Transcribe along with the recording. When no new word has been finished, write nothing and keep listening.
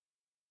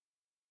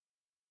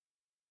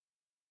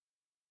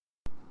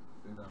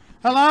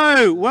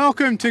Hello,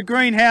 welcome to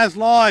Greenhouse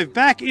Live,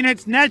 back in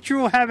its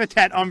natural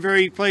habitat, I'm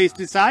very pleased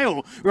to say.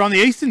 Or we're on the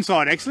eastern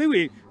side, actually.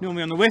 We're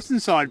normally on the western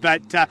side,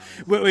 but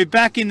we're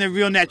back in the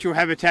real natural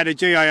habitat of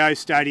GIO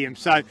Stadium.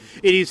 So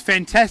it is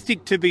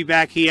fantastic to be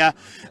back here.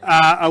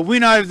 A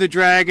win over the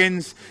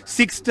Dragons,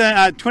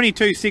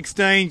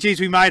 22-16. Geez,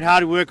 we made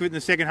hard work of it in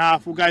the second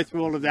half. We'll go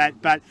through all of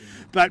that. But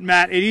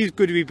Matt, it is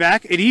good to be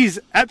back. It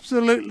is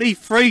absolutely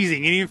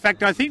freezing. And in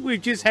fact, I think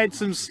we've just had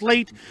some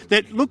sleet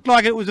that looked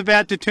like it was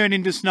about to turn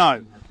into snow.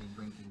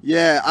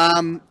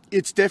 Yeah,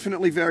 it's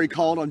definitely very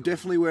cold. I'm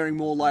definitely wearing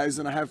more layers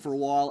than I have for a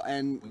while,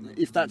 and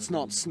if that's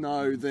not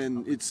snow,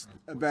 then it's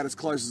about as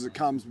close as it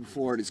comes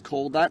before it is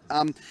called that.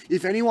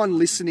 If anyone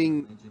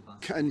listening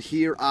can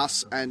hear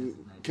us and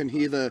can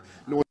hear the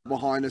noise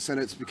behind us and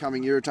it's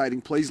becoming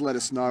irritating, please let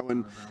us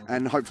know,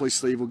 and hopefully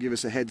Steve will give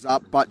us a heads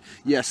up. But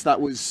yes,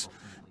 that was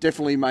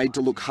definitely made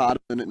to look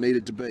harder than it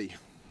needed to be.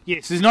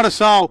 Yes, there's not a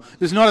soul.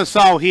 There's not a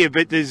soul here,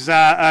 but there's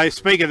a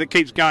speaker that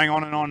keeps going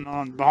on and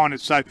on behind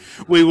us. So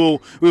we will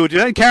do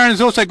that. Karen,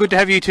 it's also good to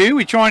have you too.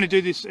 We're trying to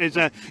do this as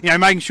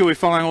making sure we're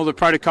following all the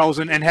protocols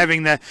and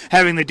having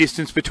the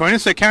distance between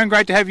us. So Karen,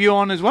 great to have you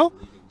on as well.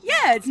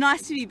 Yeah, it's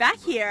nice to be back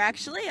here.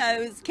 Actually,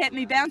 kept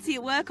me bouncy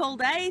at work all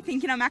day,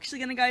 thinking I'm actually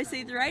going to go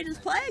see the Raiders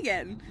play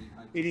again.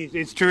 It is.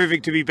 It's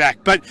terrific to be back.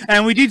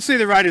 And we did see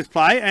the Raiders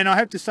play, and I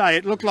have to say,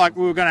 it looked like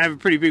we were going to have a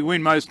pretty big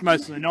win most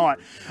of the night.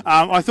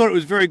 I thought it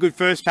was very good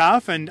first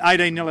half and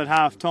 18-0 at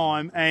half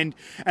time, and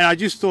I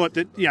just thought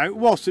that,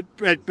 whilst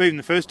even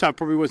the first half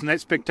probably wasn't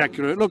that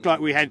spectacular, it looked like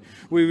we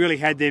really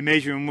had their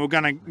measure, and we were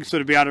going to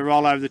sort of be able to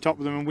roll over the top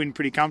of them and win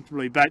pretty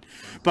comfortably. But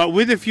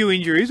with a few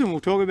injuries, and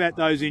we'll talk about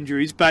those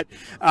injuries, but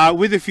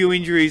with a few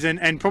injuries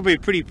and probably a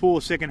pretty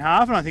poor second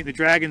half, and I think the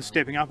Dragons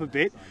stepping up a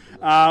bit,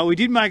 we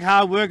did make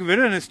hard work of it,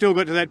 and it still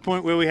got to that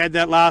point where we had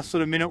that last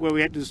sort of minute where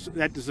we had to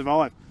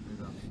survive.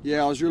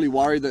 Yeah, I was really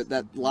worried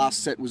that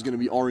last set was going to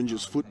be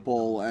Orange's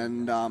football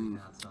and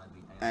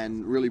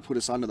really put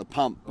us under the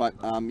pump.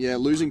 But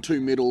losing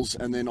two middles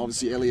and then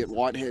obviously Elliot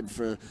Whitehead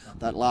for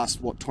that last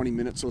 20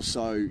 minutes or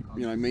so,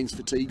 means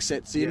fatigue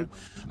sets in.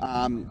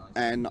 Yeah.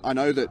 And I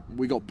know that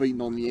we got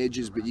beaten on the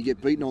edges, but you get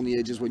beaten on the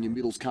edges when your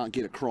middles can't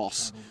get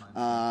across.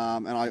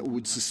 And I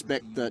would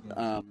suspect that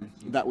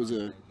that was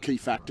a key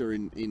factor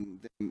in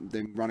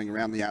them running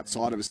around the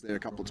outside of us there a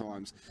couple of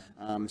times.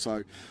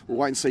 So we'll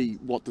wait and see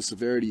what the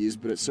severity is,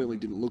 but it certainly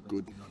didn't look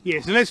good.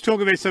 Yeah, so let's talk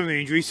about some of the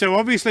injuries. So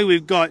obviously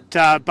we've got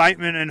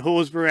Bateman and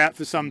Horsburgh out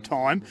for some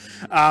time.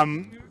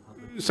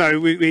 So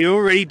we're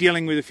already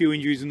dealing with a few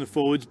injuries in the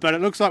forwards, but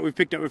it looks like we've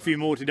picked up a few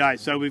more today.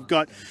 So we've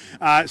got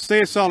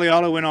Sia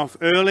Soliola went off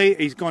early.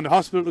 He's gone to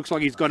hospital. It looks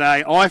like he's got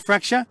an eye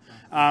fracture.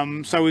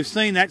 So we've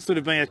seen that sort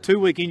of being a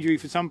 2-week injury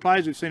for some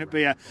players. We've seen it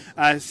be a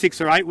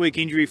 6 or 8 week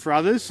injury for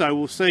others. So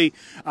we'll see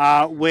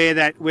where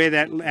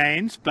that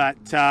lands.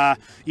 But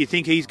you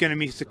think he's going to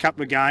miss a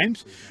couple of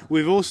games.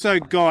 We've also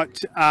got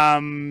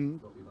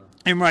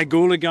Emre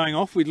Gula going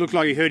off. It looked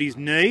like he hurt his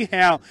knee.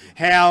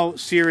 How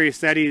serious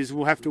that is,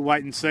 we'll have to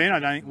wait and see. And I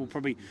don't think we'll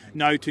probably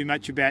know too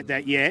much about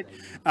that yet.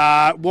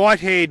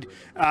 Whitehead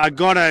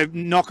got a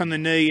knock on the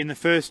knee in the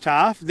first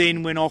half,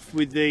 then went off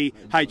with the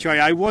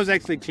HIA. Was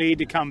actually cleared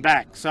to come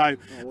back. So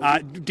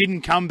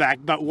didn't come back,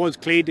 but was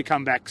cleared to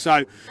come back.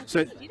 So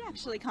he did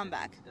actually come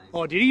back.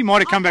 Oh, did he? He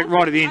might have come back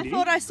right at the end. I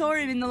thought I saw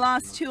him in the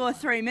last 2 or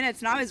 3 minutes,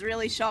 and I was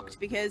really shocked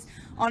because,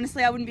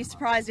 honestly, I wouldn't be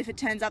surprised if it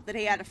turns up that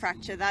he had a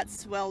fracture. That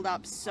swelled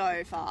up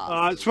so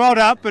fast. It swelled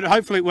up, but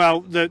hopefully,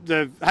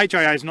 the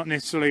HIA is not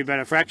necessarily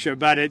about a fracture,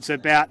 but it's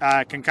about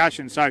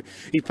concussion. So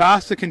he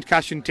passed the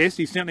concussion test.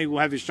 He certainly will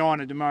have a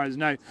shiner tomorrow.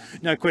 There's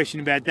no question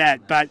about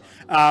that. But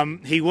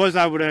he was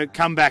able to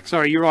come back.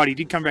 Sorry, you're right. He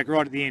did come back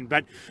right at the end.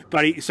 But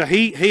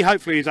he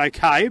hopefully is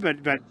okay. But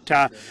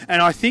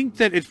and I think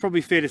that it's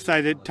probably fair to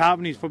say that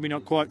Tarpany's probably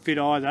not quite fit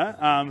either.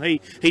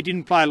 He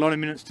didn't play a lot of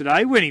minutes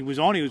today. When he was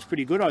on, he was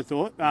pretty good, I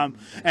thought.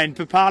 And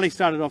Papali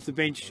started off the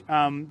bench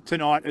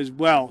tonight as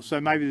well.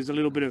 So maybe there's a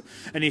little bit of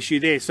an issue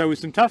there. So with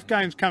some tough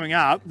games coming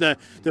up, the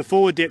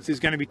forward depth is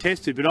going to be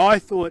tested. But I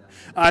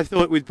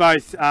thought with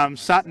both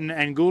Sutton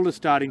and Gula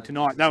starting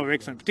tonight, they were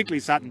excellent,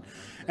 particularly Sutton.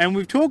 And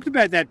we've talked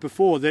about that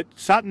before, that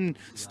Sutton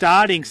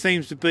starting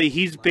seems to be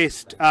his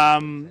best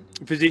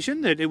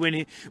position, that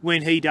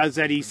when he does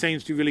that, he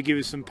seems to really give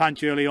us some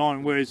punch early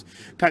on, whereas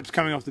perhaps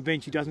coming off the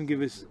bench, he doesn't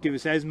give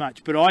us as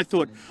much. But I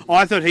thought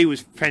he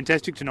was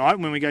fantastic tonight.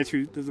 When we go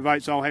through the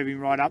votes, I'll have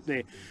him right up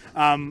there.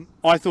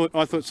 I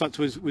thought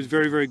Sutton was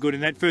very, very good.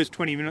 In that first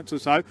 20 minutes or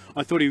so,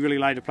 I thought he really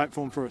laid a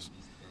platform for us.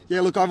 Yeah,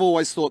 look, I've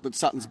always thought that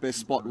Sutton's best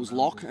spot was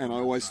lock, and I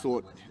always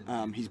thought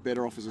he's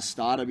better off as a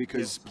starter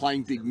because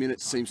playing big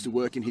minutes seems to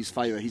work in his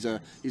favour. He's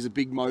a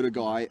big motor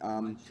guy.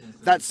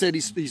 That said,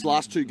 his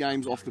last 2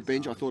 games off the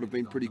bench I thought have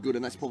been pretty good,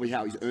 and that's probably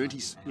how he's earned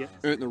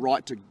the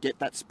right to get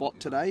that spot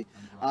today.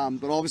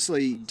 But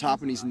obviously,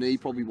 Tarpany's knee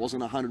probably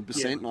wasn't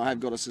 100%, and I have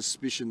got a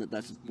suspicion that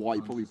that's why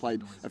he probably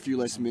played a few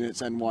less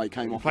minutes and why he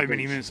came off. Played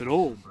many minutes at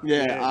all.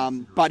 Yeah.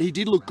 But he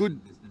did look good.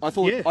 I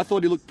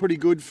thought he looked pretty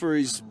good for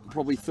his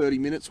probably 30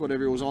 minutes,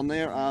 whatever was on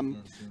there.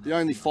 The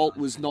only fault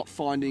was not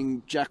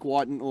finding Jack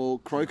Whiten or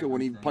Croker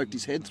when he poked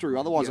his head through.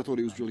 Otherwise, I thought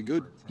he was really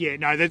good. Yeah,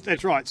 no,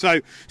 that's right.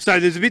 So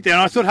there's a bit there,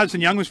 and I thought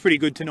Hudson Young was pretty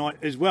good tonight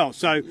as well.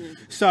 So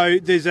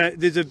there's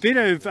a bit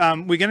of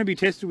we're going to be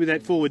tested with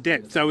that forward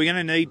depth. So we're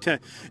going to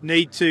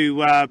need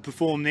to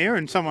perform there,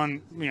 and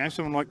someone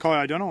like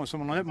Kai O'Donnell or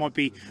someone like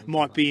that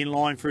might be in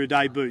line for a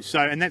debut. So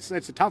and that's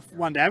a tough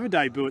one to have a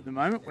debut at the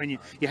moment when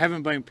you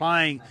haven't been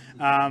playing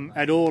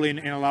at all in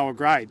a lower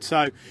grade.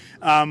 So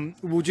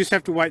we'll just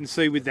have to wait and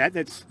see with that.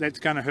 That's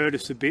going to hurt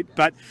us a bit,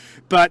 but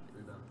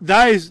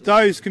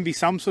those can be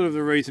some sort of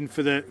the reason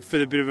for the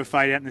bit of a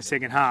fade out in the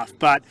second half.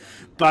 But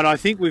I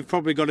think we've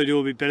probably got to do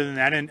a bit better than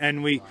that, and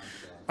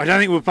I don't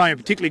think we're playing a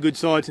particularly good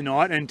side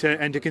tonight, and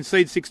to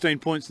concede 16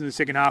 points in the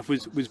second half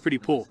was pretty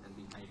poor.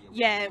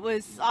 Yeah, it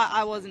was.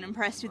 I wasn't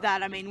impressed with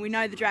that. I mean, we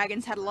know the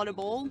Dragons had a lot of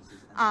ball,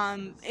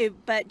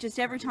 but just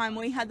every time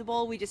we had the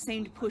ball, we just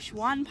seemed to push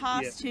one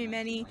pass too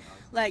many.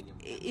 Like,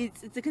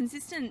 it's a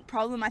consistent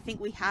problem I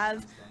think we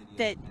have,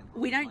 that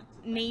we don't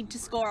need to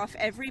score off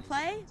every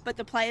play, but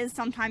the players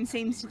sometimes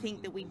seem to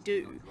think that we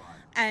do.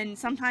 And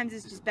sometimes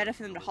it's just better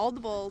for them to hold the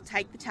ball,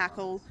 take the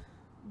tackle,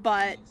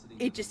 but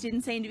it just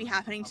didn't seem to be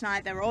happening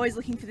tonight. They were always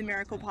looking for the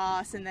miracle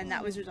pass, and then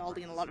that was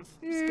resulting in a lot of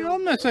spill.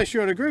 I'm not so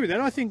sure I'd agree with that.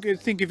 I think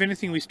if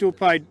anything, we still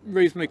played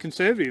reasonably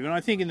conservative, and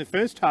I think in the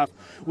first half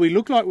we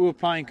looked like we were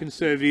playing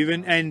conservative,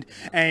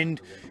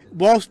 and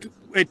whilst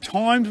at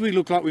times we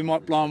looked like we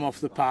might blow them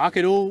off the park,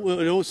 it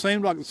all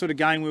seemed like the sort of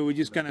game where we're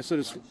just going to sort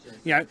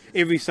of,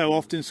 every so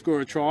often score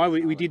a try.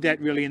 We did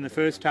that really in the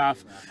first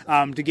half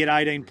to get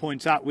 18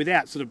 points up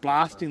without sort of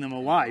blasting them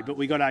away, but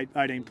we got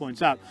 18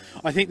 points up.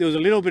 I think there was a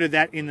little bit of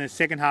that in the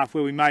second half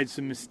where we made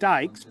some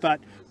mistakes, but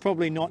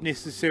probably not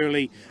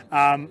necessarily.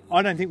 I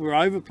don't think we were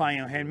overplaying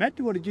our hand. Matt,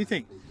 what did you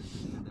think?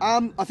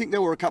 I think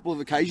there were a couple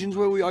of occasions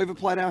where we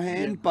overplayed our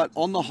hand, but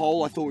on the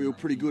whole, I thought we were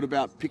pretty good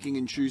about picking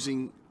and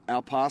choosing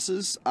our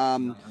passes.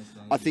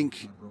 I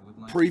think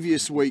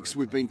previous weeks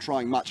we've been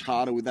trying much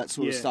harder with that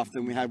sort of stuff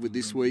than we have with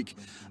this week.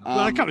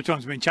 Well, a couple of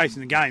times we've been chasing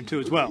the game too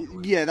as well.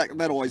 Yeah,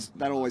 that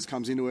always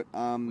comes into it.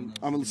 I'm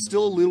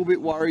still a little bit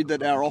worried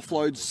that our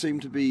offloads seem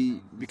to be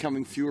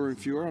becoming fewer and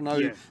fewer. I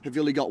know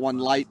Havili got one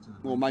late,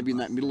 or maybe in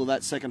that middle of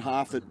that second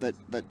half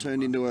that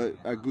turned into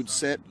a good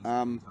set.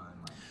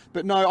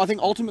 But no, I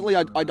think ultimately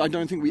I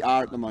don't think we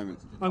are at the moment.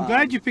 I'm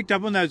glad you picked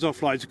up on those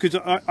offloads, because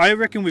I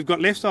reckon we've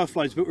got less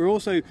offloads, but we're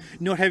also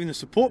not having the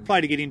support play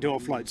to get into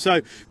offloads.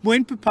 So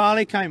when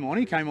Papali came on,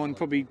 he came on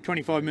probably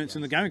 25 minutes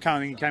in the game. I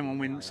think he came on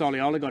when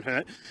Soliola got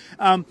hurt.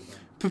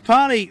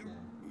 Papali,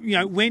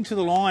 went to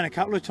the line a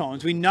couple of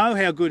times. We know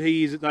how good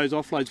he is at those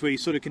offloads where he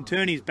sort of can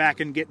turn his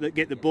back and get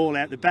the ball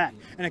out the back.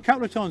 And a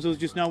couple of times there was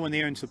just no one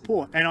there in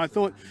support. And I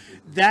thought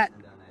that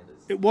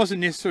it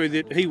wasn't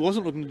necessarily that he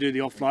wasn't looking to do the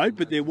offload,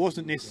 but there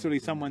wasn't necessarily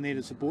someone there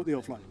to support the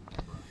offload.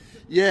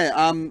 Yeah,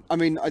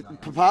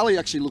 Papali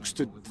actually looks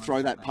to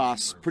throw that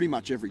pass pretty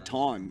much every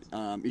time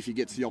if he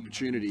gets the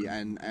opportunity,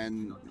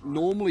 and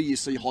normally you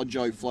see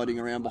Hodjo floating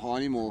around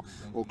behind him or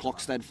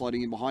Clockstad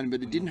floating in behind him,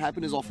 but it didn't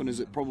happen as often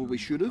as it probably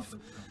should have.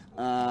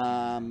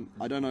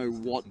 I don't know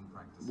what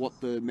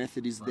the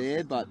method is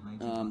there, but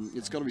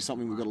it's got to be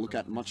something we've got to look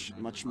at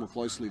much more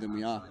closely than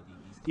we are.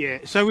 Yeah,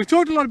 so we've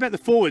talked a lot about the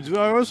forwards, but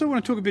I also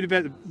want to talk a bit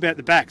about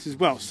the backs as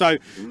well. So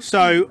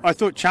I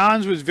thought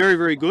Chance was very,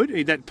 very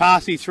good. That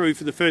pass he threw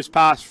for the first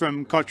pass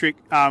from Kotrick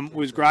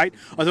was great.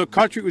 I thought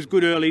Kotrick was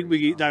good early.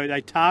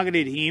 They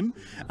targeted him.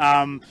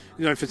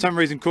 For some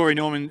reason, Corey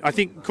Norman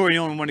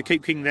wanted to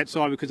keep kicking that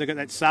side because they got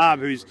that Saab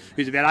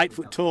who's about 8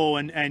 foot tall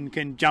and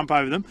can jump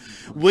over them.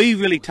 We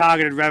really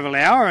targeted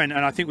Ravalawa, and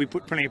I think we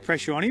put plenty of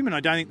pressure on him. And I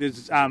don't think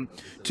there's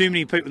too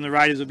many people in the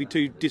Raiders will be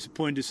too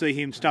disappointed to see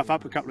him stuff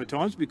up a couple of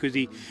times, because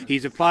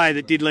he's a player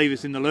that did leave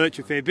us in the lurch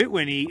a fair bit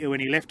when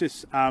he left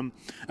us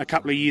a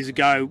couple of years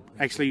ago,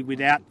 actually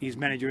without his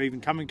manager even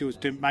coming to us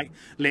to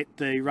let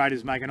the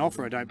Raiders make an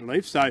offer, I don't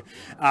believe. So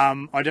I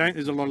don't think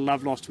there's a lot of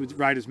love lost with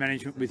Raiders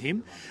management with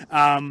him.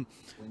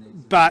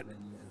 But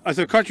I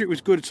thought Kotrick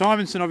was good.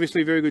 Simonson,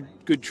 obviously, a very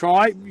good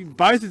try.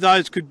 Both of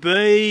those could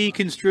be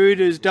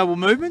construed as double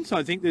movements.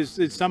 I think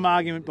there's some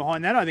argument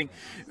behind that. I think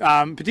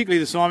particularly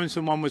the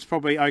Simonson one was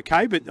probably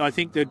okay, but I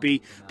think there'd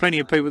be plenty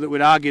of people that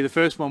would argue the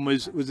first one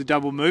was a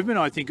double movement.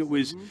 I think it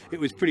was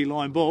pretty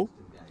line ball.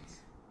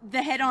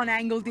 The head-on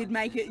angle did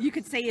make it. You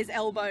could see his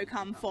elbow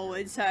come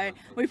forward, so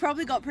we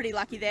probably got pretty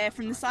lucky there.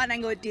 From the side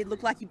angle, it did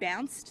look like he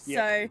bounced. Yeah.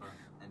 So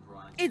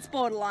it's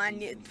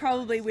borderline.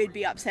 Probably we'd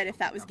be upset if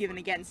that was given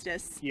against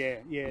us. Yeah.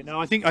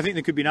 No, I think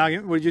there could be an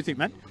argument. What did you think,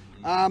 Matt?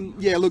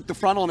 Look, the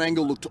front-on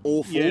angle looked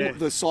awful. Yeah.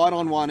 The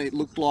side-on one, it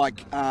looked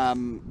like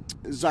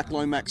Zach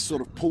Lomax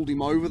sort of pulled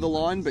him over the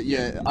line. But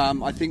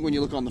I think when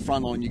you look on the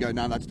front-on, you go,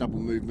 no, that's double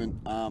movement.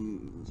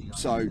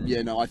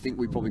 I think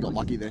we probably got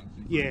lucky there.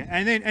 Yeah,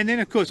 and then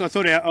of course I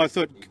thought our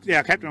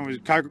captain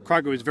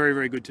Kroger was very,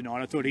 very good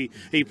tonight. I thought he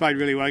played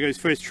really well. He got his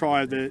first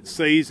try of the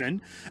season,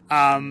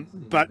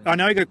 but I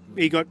know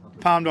he got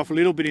palmed off a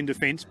little bit in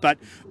defence, but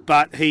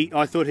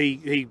I thought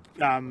he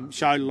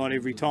showed a lot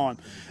every time.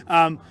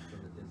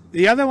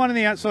 The other one of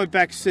the outside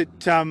backs that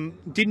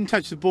didn't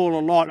touch the ball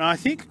a lot, and I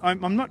think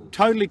I'm not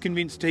totally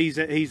convinced he's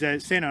a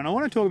centre, and I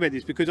want to talk about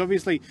this because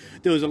obviously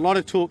there was a lot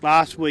of talk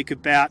last week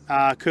about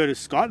Curtis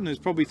Scott, and there's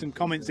probably some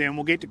comments there, and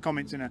we'll get to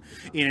comments in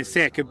a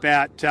sec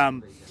about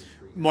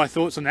my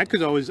thoughts on that,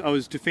 because I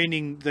was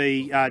defending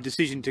the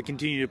decision to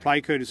continue to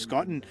play Curtis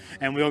Scott, and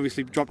we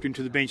obviously dropped him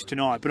to the bench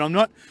tonight, but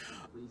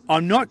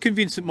I'm not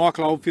convinced that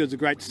Michael Oldfield's a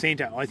great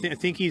centre. I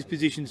think his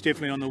position's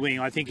definitely on the wing.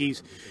 I think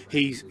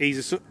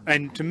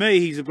and to me,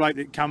 he's a bloke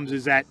that comes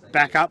as that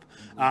backup.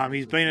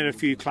 He's been at a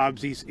few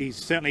clubs. He's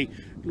certainly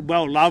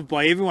well loved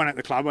by everyone at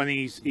the club. I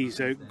think he's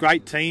a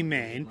great team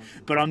man,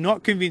 but I'm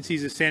not convinced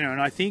he's a centre.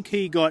 And I think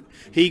he got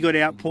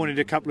outpointed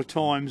a couple of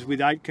times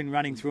with Aitken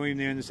running through him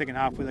there in the second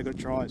half where they got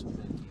tries.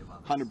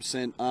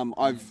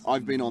 100%.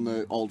 I've been on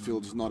the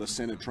Oldfields not a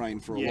centre train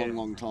for a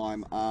long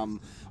time.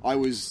 I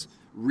was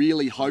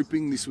really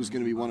hoping this was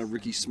going to be one of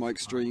Ricky's smoke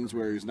streams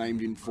where he was named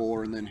in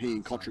for and then he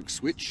and Kotrick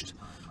switched.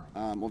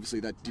 Obviously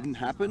that didn't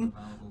happen.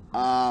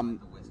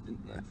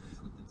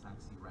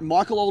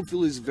 Michael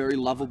Oldfield is a very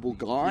lovable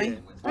guy. Yeah.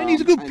 And he's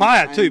a good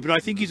player too, but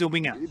I think he's a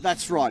winger.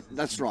 That's right.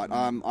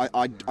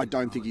 I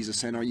don't think he's a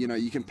centre. You know,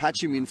 you can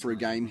patch him in for a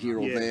game here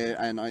or there,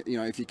 and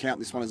if you count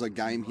this one as a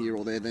game here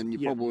or there, then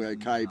you're probably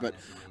okay. But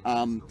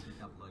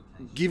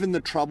given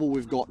the trouble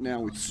we've got now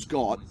with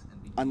Scott,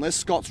 unless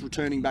Scott's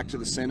returning back to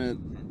the centre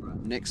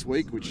next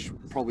week, which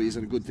probably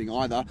isn't a good thing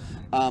either,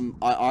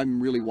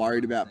 I'm really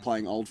worried about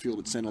playing Oldfield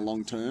at centre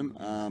long term.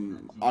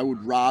 I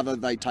would rather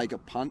they take a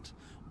punt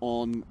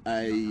on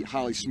a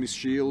Harley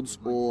Smith-Shields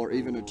or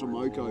even a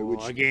Tomoko,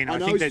 which again, I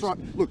know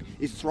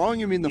it's throwing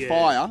him in the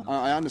fire.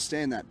 I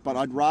understand that, but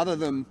I'd rather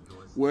them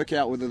work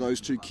out whether those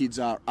two kids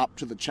are up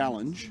to the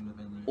challenge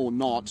or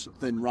not,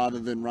 rather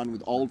than run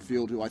with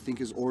Oldfield, who I think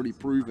has already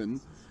proven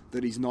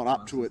that he's not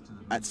up to it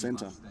at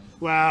centre.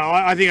 Well,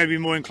 I think I'd be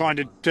more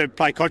inclined to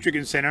play Kotrick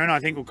in centre, and I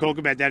think we'll talk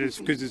about that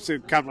because there's a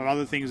couple of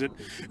other things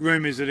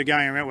rumours that are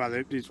going around. Well,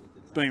 it's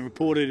being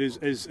reported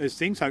as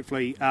things.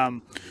 Hopefully,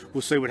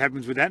 we'll see what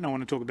happens with that, and I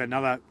want to talk about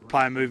another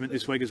player movement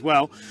this week as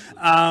well.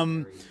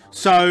 Look,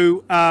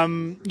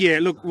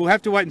 we'll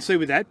have to wait and see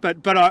with that.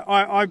 But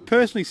I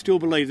personally still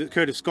believe that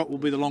Curtis Scott will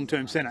be the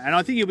long-term centre, and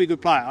I think he'll be a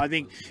good player. I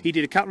think he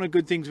did a couple of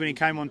good things when he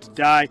came on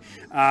today.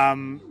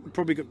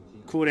 Probably got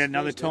caught out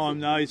another time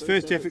though. His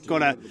first effort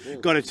got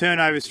a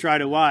turnover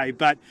straight away,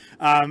 but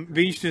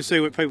be interesting to see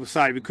what people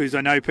say, because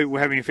I know people were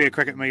having a fair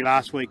crack at me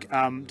last week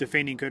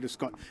defending Curtis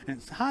Scott, and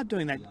it's hard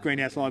doing that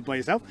greenhouse live by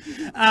yourself.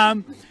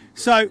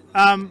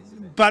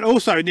 But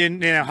also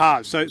then our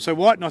halves. So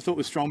Whiten I thought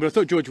was strong, but I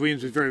thought George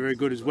Williams was very, very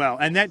good as well.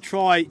 And that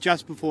try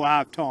just before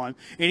half time,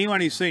 anyone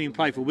who's seen him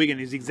play for Wigan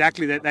is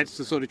exactly that. That's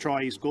the sort of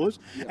try he scores.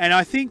 Yep. And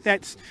I think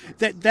that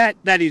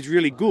is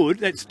really good.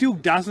 That still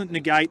doesn't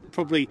negate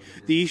probably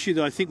the issue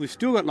that I think we've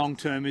still got long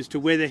term as to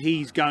whether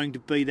he's going to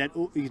be that.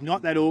 He's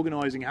not that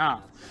organising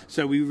half.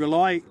 So we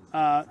rely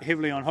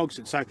heavily on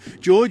Hodgson. So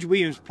George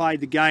Williams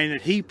played the game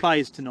that he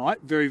plays tonight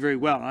very, very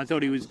well. And I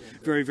thought he was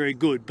very, very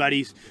good. But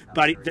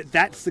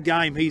that's the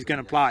game he's going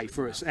to play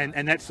for us,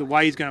 and that's the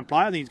way he's going to play.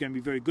 I think he's going to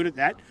be very good at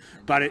that.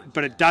 But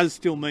it does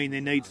still mean there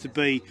needs to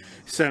be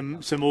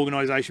some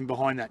organisation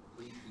behind that.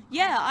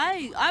 Yeah,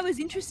 I was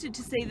interested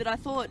to see that. I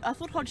thought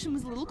Hodgson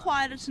was a little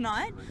quieter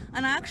tonight,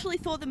 and I actually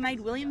thought that made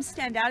Williams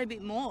stand out a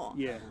bit more.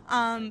 Yeah.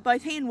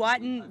 Both he and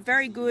Whiten,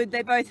 very good.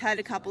 They both had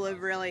a couple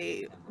of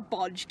really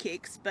bodge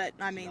kicks, but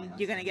I mean,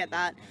 you're going to get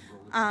that.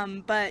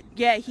 But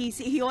yeah,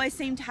 he always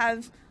seemed to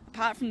have,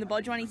 apart from the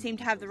bodge one, he seemed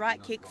to have the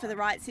right kick for the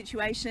right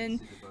situation.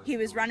 He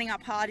was running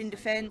up hard in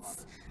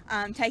defence,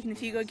 taking a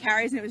few good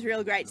carries, and it was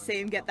real great to see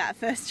him get that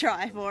first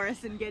try for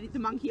us and get the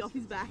monkey off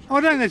his back.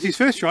 I don't think that's his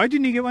first try.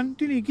 Didn't he get one?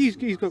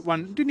 He's got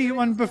one. Didn't he get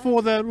one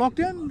before the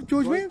lockdown,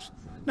 George Williams?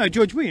 No,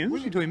 George Williams.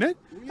 What are you talking about?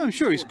 I'm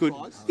sure he scored.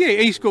 Yeah,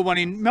 he scored one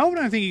in Melbourne.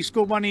 I think he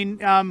scored one in...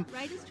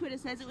 Raiders Twitter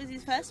says it was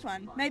his first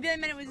one. Maybe they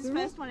meant it was his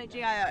first one at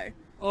GIO.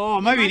 Oh,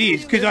 maybe it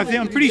is, because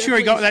I'm pretty sure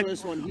he got that...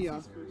 First one here.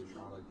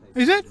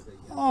 Is it?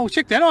 Oh,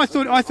 check that. I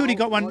thought he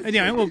got one.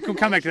 We'll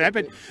come back to that.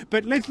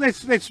 But let's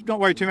not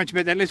worry too much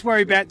about that. Let's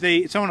worry about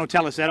someone will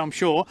tell us that, I'm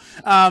sure.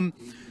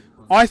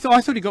 I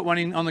thought he got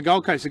one on the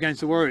Gold Coast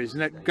against the Warriors in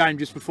that game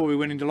just before we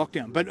went into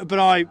lockdown. But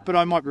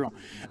I might be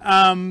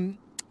wrong.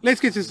 Let's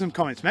get to some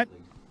comments, Matt.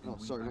 Oh,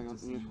 sorry, hang on.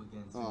 Yeah.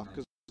 Oh,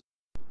 'cause...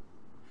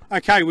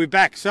 Okay, we're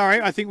back.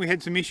 Sorry, I think we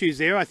had some issues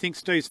there. I think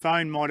Steve's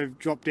phone might have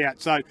dropped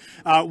out. So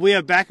we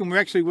are back, and we're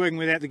actually working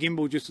without the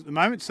gimbal just at the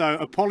moment. So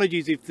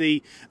apologies if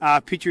the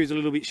picture is a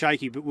little bit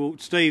shaky. But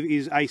Steve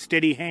is a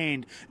steady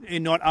hand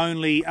in not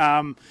only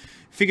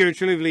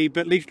figuratively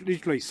but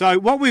literally. So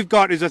what we've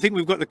got is, I think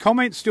we've got the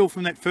comments still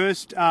from that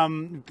first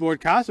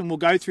broadcast, and we'll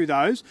go through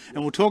those and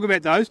we'll talk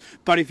about those.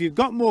 But if you've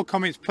got more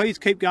comments, please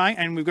keep going.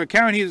 And we've got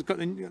Karen here that's got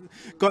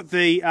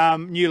the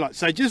new light.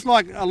 So just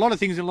like a lot of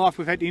things in life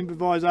we've had to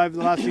improvise over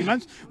the last few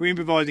months, we're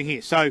improvising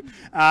here. So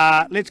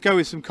let's go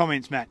with some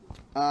comments, Matt.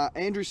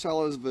 Andrew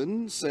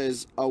Sullivan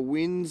says, a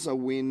win's a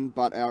win,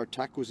 but our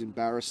attack was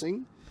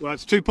embarrassing. Well,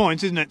 it's 2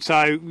 points, isn't it?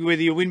 So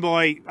whether you win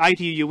by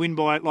 80 or you win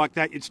by like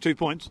that, it's 2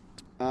 points.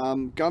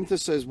 Gunther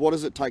says, "What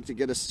does it take to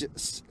get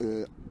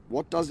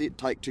what does it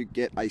take to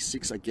get a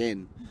 6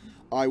 again?"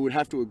 I would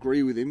have to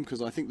agree with him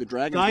because I think the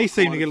Dragons. They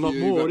seem to get a lot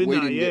more, didn't they?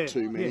 We didn't get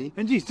too many. Yeah.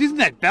 And geez, isn't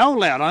that bell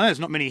loud? I know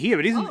there's not many here,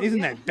 but isn't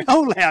that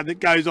bell loud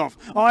that goes off?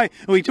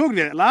 We talked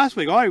about it last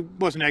week. I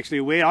wasn't actually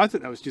aware. I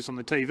thought that was just on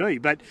the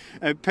TV, but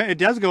it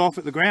does go off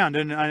at the ground,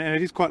 and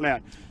it is quite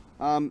loud.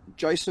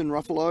 Jason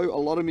Ruffalo, a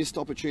lot of missed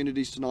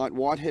opportunities tonight.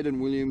 Whitehead and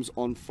Williams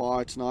on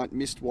fire tonight.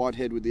 Missed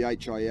Whitehead with the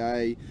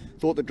HIA.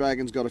 Thought the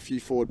Dragons got a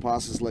few forward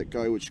passes let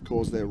go, which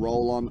caused their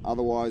roll on.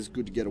 Otherwise,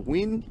 good to get a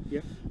win.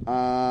 Yep.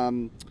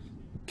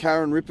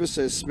 Karen Ripper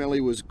says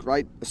Smelly was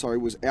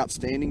was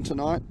outstanding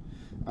tonight.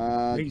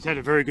 He's had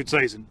a very good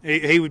season.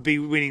 He would be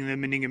winning the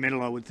Meninga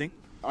medal, I would think.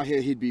 I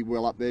hear he'd be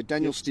well up there.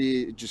 Daniel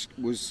Steer just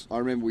was. I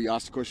remember we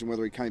asked the question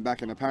whether he came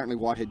back, and apparently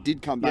Whitehead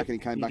did come back, and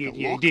he came back a lot.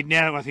 Yeah, he did.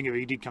 Now I think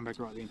he did come back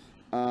right then.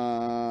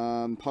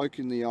 Poke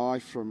in the eye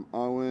from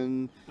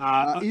Owen.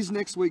 Is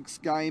next week's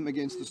game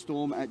against the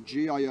Storm at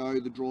GIO?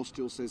 The draw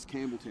still says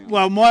Campbelltown.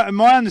 Well,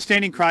 my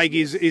understanding, Craig,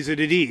 is that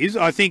it is.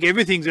 I think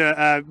everything's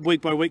a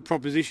week by week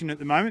proposition at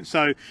the moment.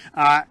 So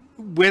I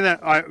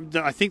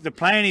think the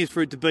plan is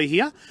for it to be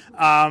here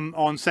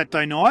on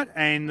Saturday night,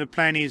 and the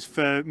plan is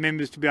for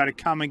members to be able to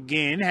come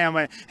again. How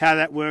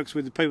that works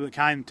with the people that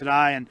came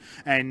today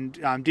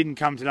and didn't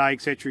come today,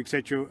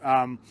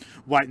 etc.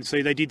 Wait and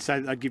see. They did say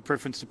that they'd give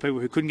preference to people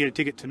who couldn't get a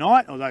ticket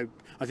tonight, although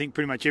I think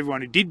pretty much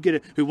everyone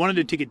who wanted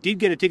a ticket did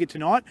get a ticket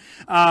tonight.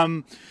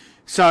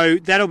 So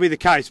that'll be the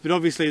case, but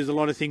obviously there's a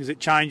lot of things that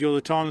change all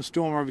the time. The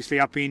Storm are obviously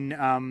up in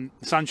the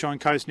Sunshine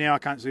Coast now. I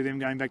can't see them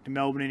going back to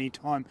Melbourne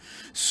anytime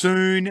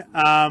soon.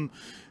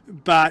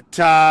 But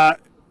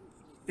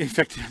in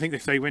fact, I think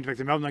if they went back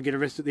to Melbourne, they'd get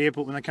arrested at the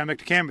airport when they come back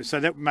to Canberra. So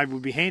that maybe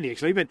would be handy,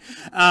 actually.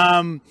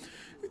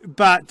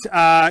 But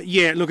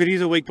yeah, look, it is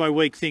a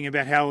week-by-week thing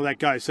about how all that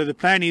goes. So the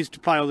plan is to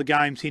play all the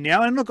games here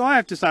now. And look, I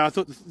have to say, I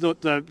thought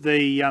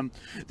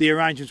the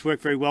arrangements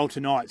worked very well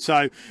tonight.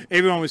 So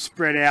everyone was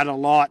spread out a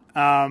lot,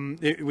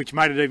 which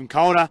made it even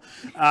colder.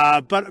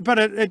 But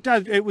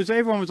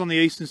everyone was on the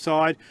eastern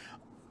side.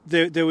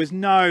 There was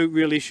no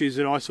real issues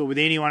that I saw with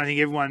anyone. I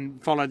think everyone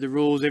followed the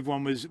rules.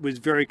 Everyone was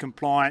very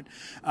compliant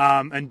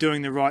and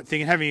doing the right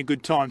thing and having a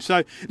good time.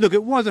 So look,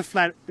 it was a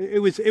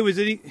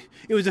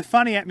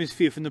funny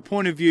atmosphere from the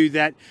point of view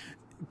that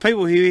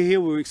people who were here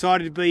were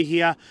excited to be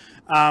here.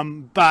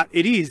 But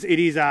it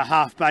is a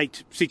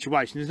half-baked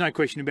situation. There's no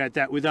question about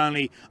that. With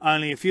only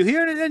a few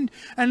here,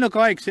 and look,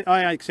 I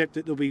accept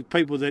that there'll be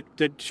people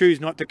that choose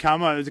not to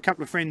come. There's a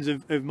couple of friends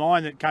of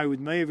mine that go with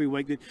me every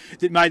week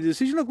that made the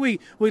decision. Look, we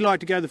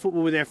like to go to the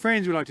football with our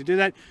friends. We like to do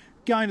that.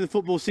 Going to the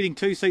football, sitting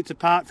 2 seats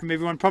apart from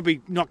everyone, probably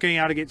not getting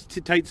able to get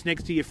seats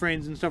next to your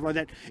friends and stuff like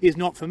that is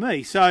not for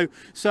me. So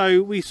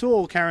we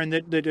saw, Karen,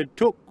 that it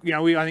took,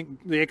 I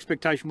think the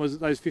expectation was that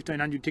those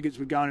 1,500 tickets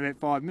would go in about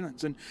 5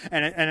 minutes, and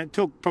it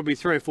took probably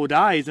 3 or 4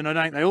 days, and I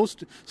don't think they all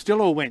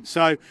still all went.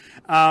 So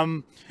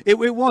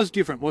it was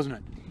different, wasn't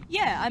it?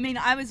 Yeah, I mean,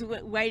 I was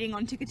waiting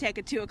on Ticketek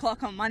at 2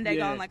 o'clock on Monday,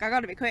 going like, I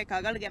got to be quick,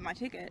 I got to get my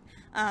ticket.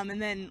 And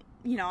then,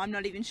 I'm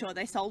not even sure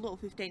they sold all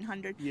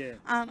 1,500. Yeah.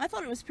 I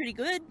thought it was pretty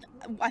good.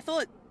 I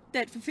thought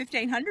that for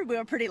 1,500 we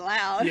were pretty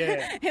loud.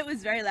 Yeah. It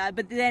was very loud,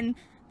 but then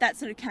that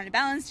sort of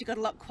counterbalanced. You got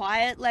a lot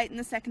quiet late in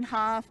the second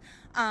half.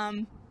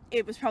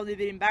 It was probably a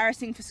bit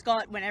embarrassing for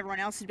Scott when everyone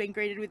else had been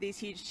greeted with these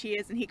huge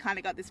cheers, and he kind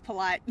of got this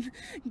polite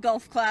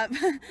golf clap.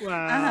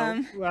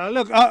 Well,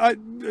 look,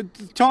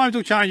 times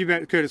will change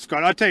about Curtis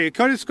Scott. I tell you,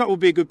 Curtis Scott will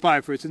be a good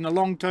player for us. In the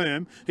long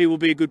term, he will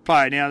be a good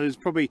player. Now, there's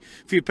probably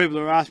a few people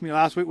who asked me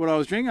last week what I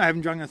was drinking. I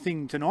haven't drunk a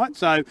thing tonight,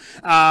 so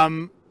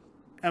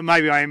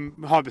maybe I am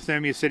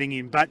hypothermia setting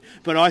in. But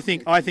I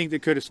think that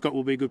Curtis Scott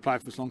will be a good player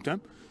for us long term,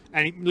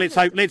 and let's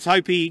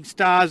hope he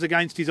stars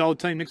against his old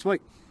team next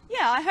week.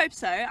 Yeah, I hope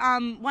so.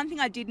 One thing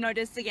I did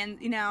notice again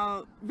in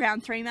our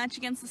round 3 match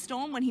against the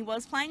Storm when he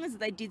was playing was that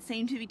they did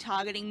seem to be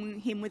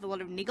targeting him with a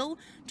lot of niggle,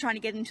 trying to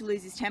get him to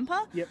lose his temper.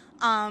 Yep.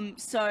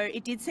 So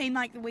it did seem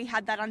like we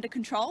had that under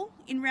control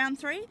in round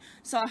 3.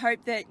 So I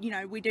hope that,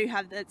 we do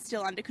have that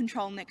still under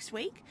control next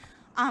week.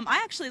 I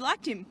actually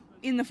liked him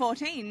in the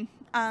 14.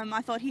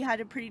 I thought he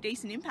had a pretty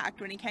decent impact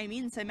when he came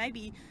in. So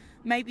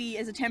maybe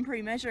as a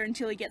temporary measure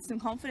until he gets some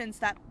confidence,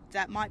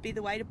 that might be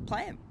the way to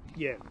play him.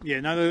 Yeah,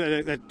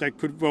 no, that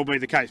could well be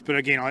the case. But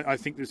again, I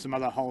think there's some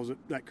other holes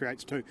that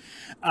creates too.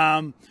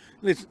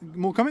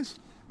 More comments?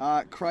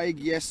 Craig,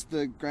 yes,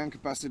 the ground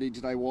capacity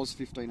today was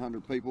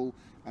 1,500 people,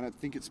 and I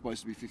think it's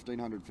supposed to be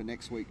 1,500 for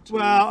next week too.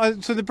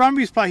 Well, so the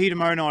Brumbies play here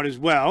tomorrow night as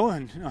well,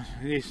 and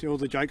yes, all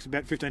the jokes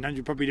about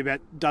 1,500 probably about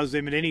does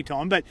them at any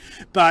time.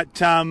 But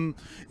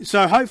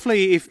so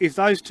hopefully, if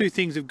those two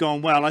things have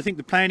gone well, I think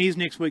the plan is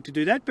next week to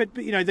do that. But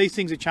these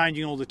things are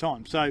changing all the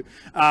time. So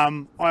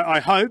I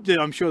hope that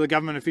I'm sure the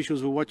government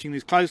officials were watching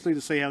this closely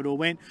to see how it all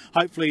went.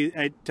 Hopefully,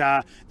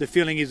 the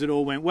feeling is it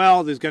all went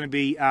well. There's going to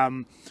be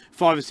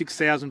 5,000 or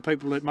 6,000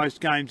 people at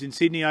most games in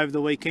Sydney over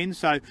the weekend.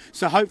 So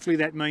hopefully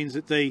that means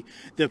that the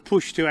the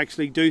push to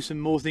actually do some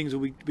more things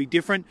will be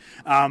different.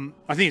 I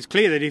think it's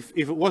clear that if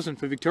it wasn't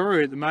for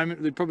Victoria at the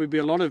moment, there'd probably be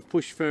a lot of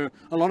push for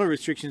a lot of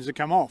restrictions to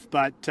come off.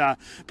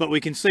 But we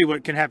can see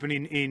what can happen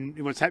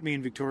in what's happening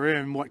in Victoria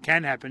and what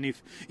can happen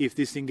if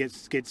this thing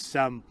gets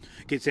out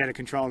of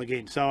control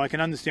again. So I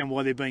can understand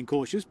why they're being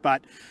cautious,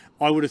 but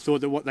I would have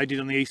thought that what they did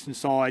on the eastern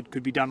side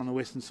could be done on the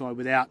western side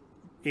without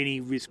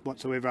any risk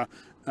whatsoever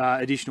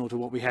additional to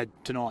what we had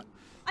tonight.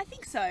 I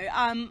think so.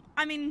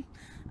 I mean,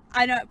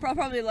 I know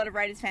probably a lot of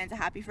Raiders fans are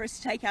happy for us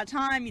to take our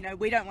time. You know,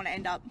 we don't want to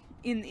end up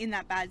in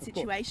that bad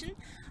situation.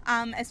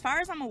 As far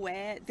as I'm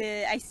aware,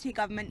 the ACT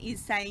government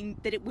is saying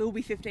that it will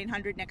be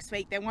 1,500 next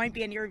week. There won't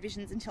be any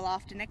revisions until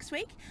after next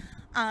week,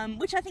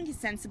 which I think is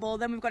sensible.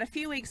 Then we've got a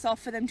few weeks off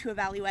for them to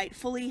evaluate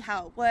fully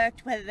how it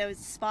worked, whether there was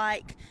a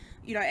spike,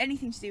 you know,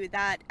 anything to do with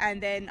that.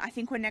 And then I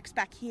think we're next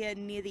back here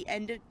near the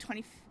end of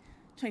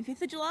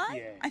 25th of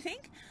July, I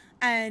think.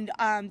 And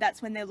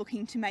that's when they're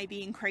looking to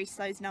maybe increase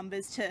those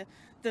numbers to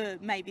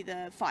maybe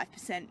the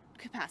 5%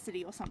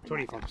 capacity or something.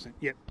 25%. Like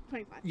Yep.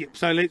 25. Yep.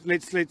 So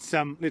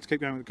let's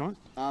keep going with the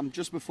comments.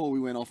 Just before we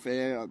went off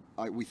air,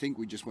 we think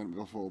we just went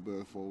before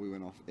we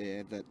went off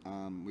air that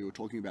we were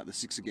talking about the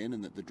 6 again,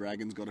 and that the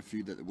Dragons got a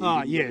few that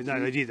we didn't.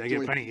 They did. They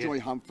get plenty.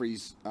 Joy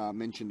Humphreys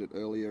mentioned it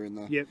earlier in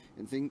the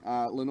thing.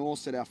 Lenore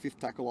said our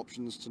fifth tackle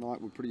options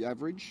tonight were pretty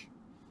average.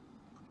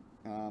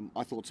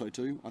 I thought so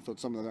too. I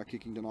thought some of our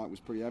kicking tonight was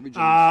pretty average.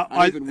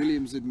 And even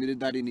Williams admitted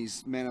that in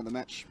his man of the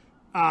match.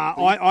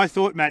 I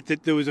thought, Matt,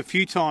 that there was a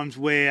few times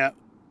where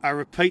a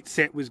repeat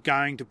set was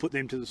going to put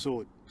them to the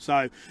sword.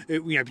 So,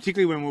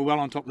 particularly when we were well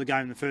on top of the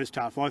game in the first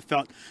half, I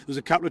felt there was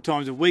a couple of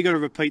times if we got a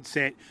repeat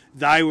set,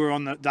 they were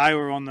on the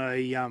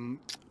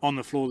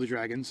floor, the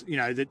Dragons. You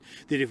know that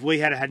if we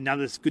had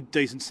another good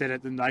decent set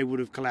at them, they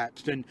would have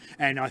collapsed. And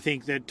I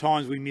think that at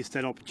times we missed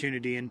that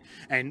opportunity and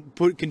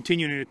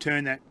continuing to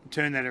turn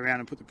that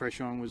around and put the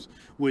pressure on was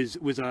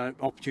an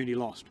opportunity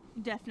lost.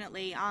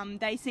 Definitely.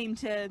 They seem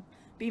to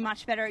be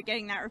much better at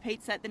getting that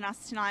repeat set than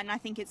us tonight, and I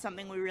think it's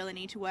something we really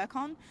need to work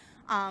on.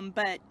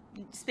 But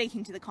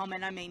speaking to the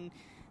comment, I mean,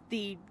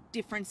 the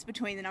difference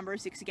between the number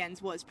of 6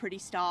 agains was pretty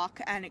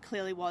stark, and it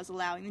clearly was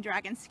allowing the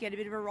Dragons to get a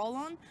bit of a roll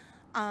on.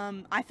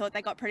 I thought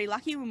they got pretty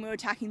lucky when we were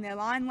attacking their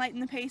line late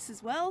in the piece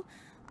as well.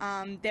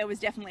 There was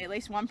definitely at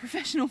least one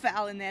professional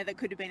foul in there that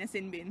could have been a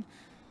sin bin.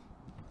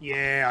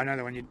 Yeah, I know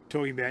the one you're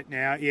talking about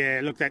now.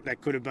 Yeah, look,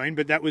 that could have been,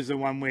 but that was the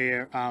one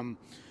where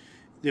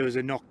there was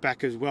a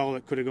knockback as well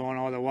that could have gone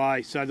either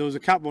way. So there was a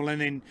couple,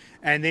 and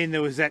then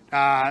there was that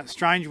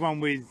strange one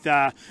with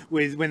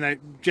when the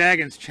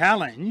Dragons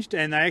challenged,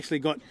 and they actually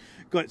got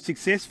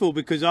successful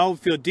because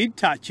Oldfield did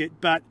touch it,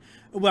 but.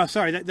 Well,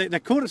 sorry, they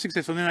called it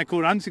successful and then they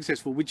called it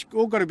unsuccessful, which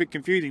all got a bit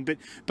confusing. But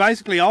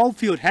basically,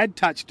 Oldfield had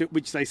touched it,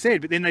 which they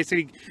said, but then they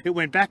said it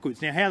went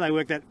backwards. Now, how they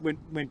worked that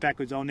went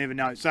backwards, I'll never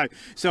know. So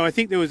I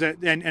think there was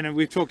and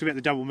we've talked about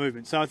the double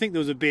movement. So I think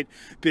there was a bit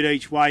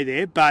each way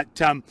there. But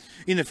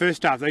in the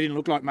first half, they didn't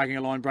look like making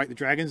a line break the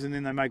Dragons, and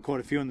then they made quite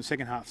a few in the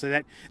second half.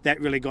 So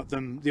that really got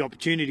them the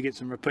opportunity to get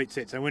some repeat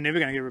sets. So we're never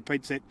going to get a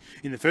repeat set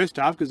in the first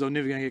half because they're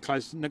never going to get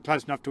close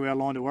enough to our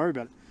line to worry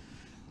about it.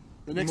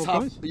 The next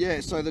half,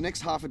 so the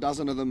next half a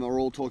dozen of them are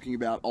all talking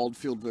about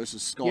Oldfield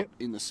versus Scott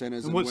in the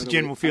centres. And what's the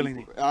general feeling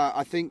there?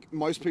 I think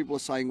most people are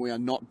saying we are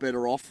not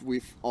better off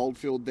with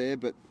Oldfield there,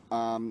 but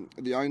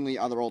the only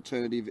other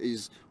alternative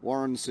is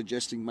Warren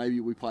suggesting maybe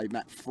we play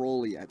Matt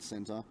Frawley at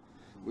centre,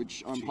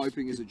 which I'm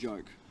hoping is a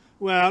joke.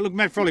 Well, look,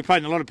 Matt Frawley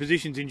played in a lot of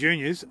positions in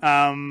juniors,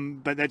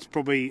 but that's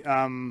probably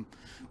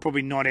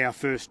not our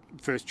first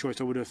choice.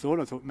 I would have thought.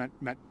 I thought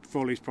Matt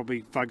Frawley's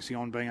probably focusing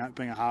on being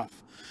a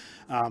half.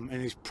 And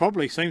he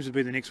probably seems to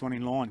be the next one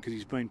in line because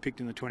he's been picked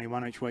in the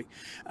 21 each week.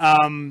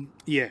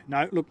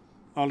 Look,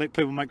 I'll let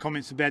people make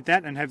comments about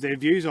that and have their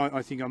views.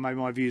 I think I made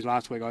my views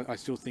last week. I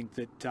still think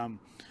that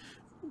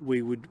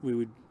we would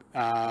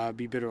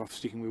be better off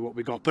sticking with what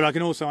we got. But I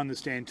can also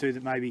understand too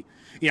that maybe,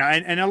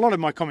 and a lot of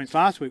my comments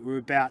last week were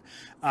about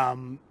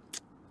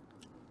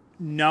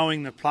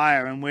knowing the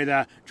player and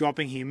whether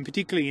dropping him,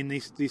 particularly in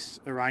this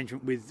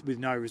arrangement with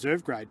no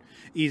reserve grade,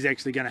 is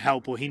actually going to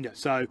help or hinder.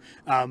 So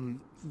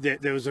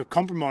there was a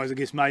compromise, I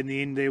guess, made in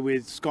the end there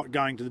with Scott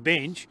going to the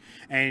bench,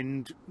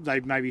 and they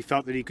maybe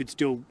felt that he could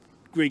still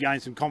regain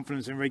some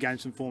confidence and regain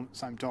some form at the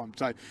same time.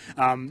 So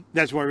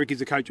that's why Ricky's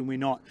the coach and we're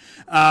not.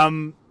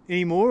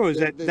 Any more, or is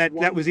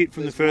that was it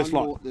from the first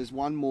lot? There's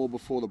one more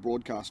before the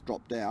broadcast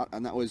dropped out,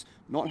 and that was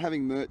not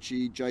having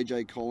Murchie,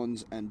 JJ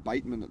Collins and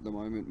Bateman at the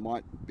moment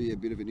might be a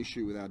bit of an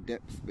issue with our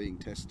depth being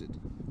tested.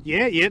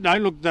 Yeah, no,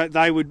 look,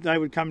 they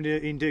would come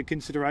into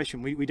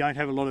consideration. We don't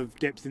have a lot of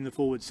depth in the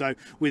forward, so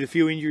with a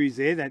few injuries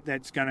there,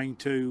 that's going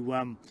to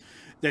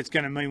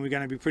mean we're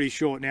going to be pretty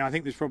short. Now, I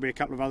think there's probably a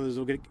couple of others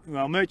will get.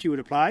 Well, Murchie would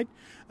have played.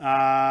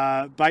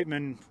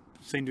 Bateman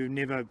seemed to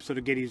never sort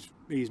of get his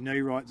knee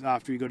right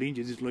after he got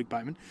injured. This is Luke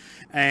Bateman,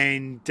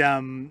 and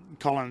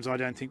Collins I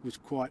don't think was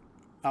quite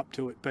up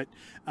to it. But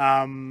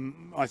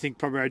I think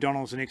probably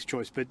O'Donnell's the next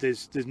choice. But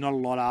there's not a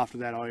lot after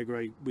that. I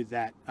agree with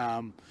that.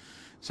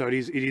 So it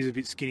is a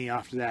bit skinny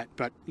after that,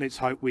 but let's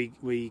hope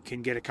we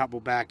can get a couple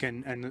back,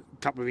 and a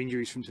couple of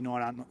injuries from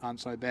tonight aren't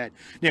so bad.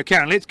 Now,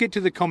 Karen, let's get to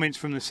the comments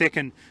from the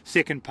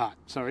second part.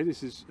 Sorry,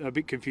 this is a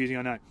bit confusing,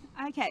 I know.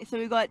 Okay, so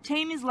we've got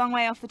team is long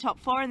way off the top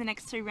 4, and the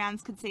next 2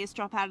 rounds could see us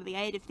drop out of the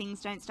 8 if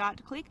things don't start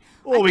to click.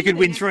 Or we could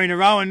win 3 in a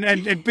row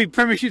and be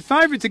premiership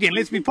favourites again.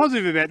 Let's be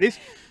positive about this.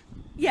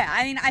 Yeah,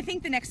 I mean, I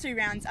think the next 2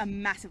 rounds are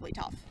massively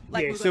tough.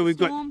 Like, yeah, we've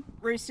got Storm,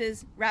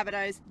 Roosters,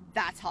 Rabbitohs.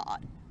 That's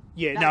hard.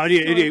 Yeah, no,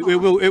 it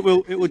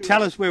will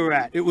tell us where we're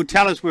at. It will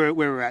tell us where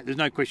we're at. There's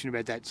no question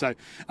about that. So,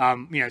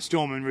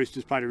 Storm and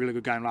Roosters played a really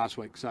good game last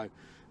week. So,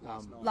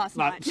 last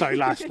night.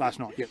 Last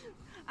night. Yep.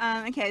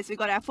 Okay, so we've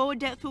got our forward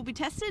depth will be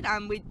tested.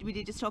 We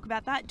did just talk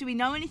about that. Do we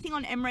know anything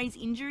on Emre's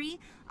injury?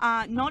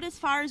 Not as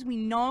far as we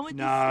know.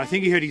 No, I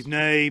think he hurt his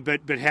knee,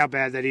 but how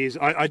bad that is,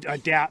 I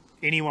doubt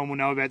anyone will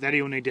know about that.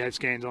 He'll need to have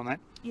scans on that.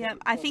 Yeah,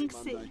 I think.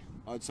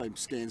 I'd say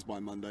scans by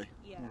Monday.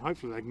 Yeah. Well,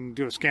 hopefully they can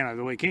do a scan over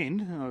the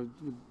weekend. I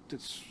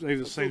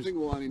think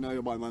we'll only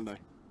know by Monday.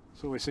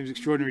 It always seems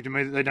extraordinary to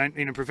me that they don't,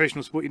 in a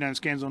professional sport, you don't have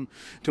scans on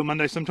till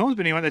Monday sometimes.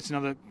 But anyway, that's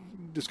another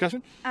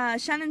discussion.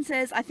 Shannon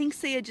says, I think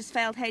Sia just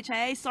failed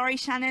HIA. Sorry,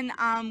 Shannon.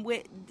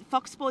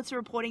 Fox Sports are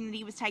reporting that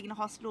he was taken to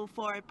hospital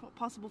for a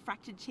possible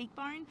fractured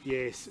cheekbone.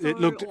 Yes, it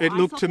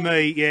looked to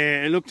me.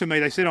 Yeah, it looked to me.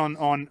 They said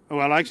on.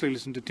 Well, I actually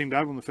listened to Tim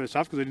Doble in the first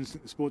half because I didn't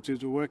think the sports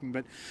news were working.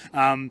 But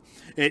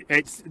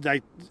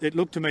it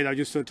looked to me they were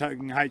just sort of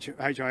taking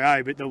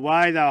HIA. But the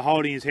way they were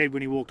holding his head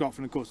when he walked off,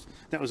 and of course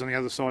that was on the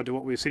other side to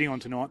what we were sitting on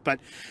tonight. But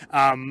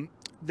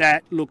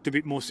that looked a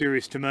bit more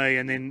serious to me.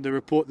 And then the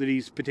report that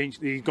he's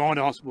gone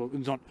to hospital.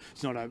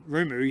 It's not a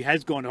rumour. He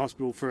has gone to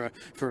hospital for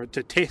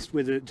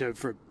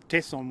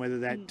tests on whether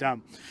that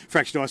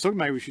fractured eye socket.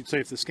 Maybe we should see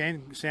if the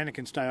scanner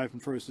can stay open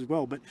for us as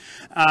well. But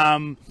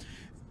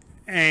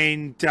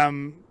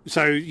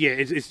so yeah,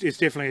 it's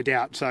definitely a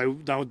doubt. So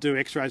they'll do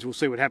X-rays. We'll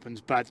see what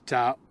happens. But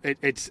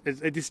it's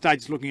at this stage,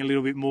 it's looking a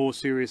little bit more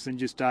serious than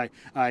just a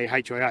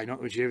HIA.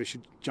 Not that you ever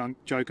should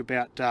joke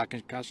about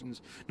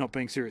concussions not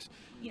being serious.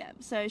 Yeah.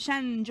 So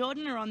Shannon and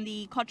Jordan are on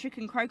the Kotrick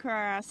and Croker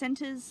are our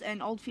centres,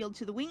 and Oldfield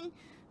to the wing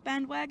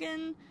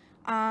bandwagon.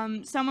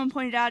 Someone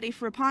pointed out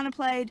if Rapana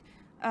played,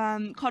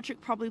 Kotrick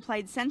probably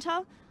played centre.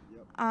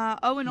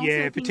 Owen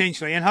also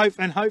potentially,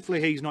 and hopefully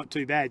he's not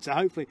too bad. So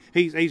hopefully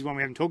he's one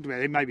we haven't talked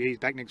about. Maybe he's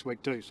back next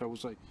week too. So we'll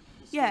see.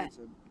 Yeah.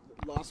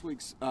 Last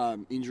week's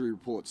injury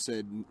report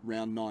said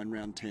round 9,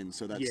 round 10.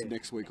 So that's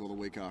next week or the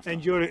week after.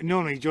 And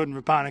normally Jordan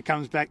Rapana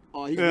comes back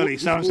early,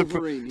 so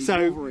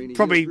I'm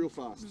probably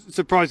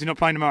surprised he's not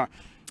playing tomorrow.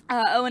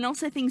 Owen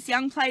also thinks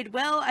Young played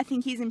well. I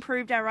think he's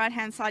improved our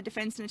right-hand side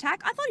defence and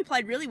attack. I thought he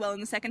played really well in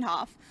the second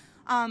half.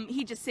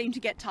 He just seemed to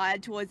get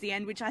tired towards the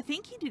end, which I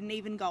think he didn't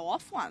even go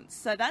off once.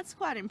 So that's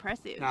quite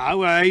impressive. No,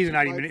 well, he's an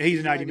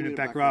 80-minute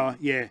back rower.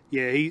 Yeah,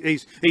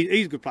 he's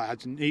a good player,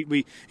 Hudson.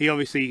 He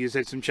obviously has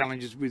had some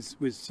challenges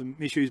with some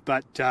issues,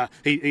 but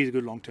he's a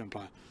good long-term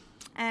player.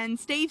 And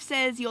Steve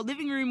says, your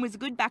living room was a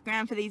good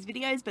background for these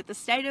videos, but the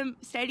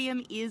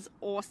stadium is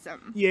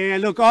awesome. Yeah,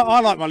 look, I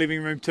like my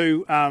living room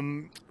too.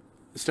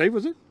 Steve,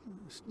 was it?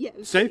 Yeah,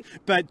 Steve.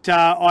 But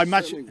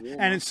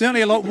and it's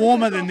certainly a lot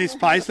warmer than this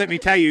place, let me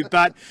tell you.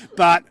 But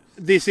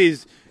this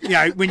is,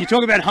 when you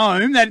talk about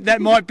home,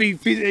 that might be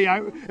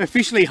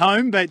officially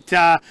home, but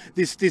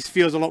this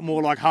feels a lot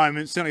more like home.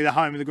 It's certainly the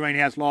home of the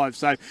Greenhouse Live.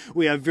 So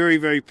we are very,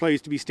 very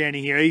pleased to be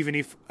standing here, even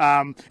if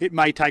it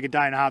may take a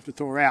day and a half to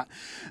thaw out.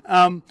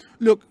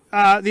 Look,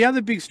 the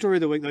other big story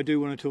of the week I do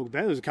want to talk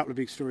about, there's a couple of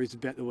big stories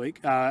about the week,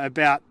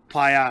 about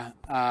player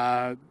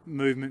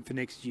movement for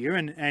next year.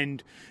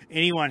 And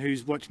anyone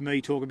who's watched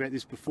me talk about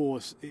this before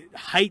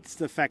hates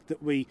the fact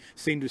that we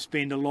seem to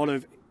spend a lot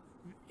of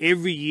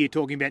every year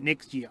talking about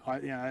next year.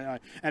 I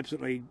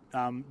absolutely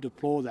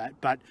deplore that,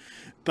 but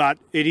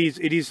it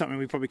is something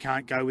we probably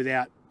can't go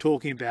without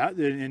talking about,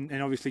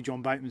 and obviously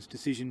John Bateman's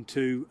decision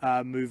to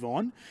move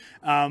on.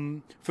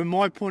 From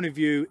my point of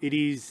view, it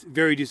is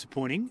very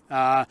disappointing.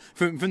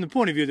 From the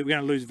point of view that we're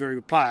going to lose a very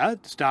good player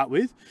to start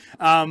with,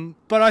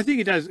 but I think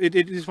it does.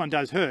 This one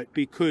does hurt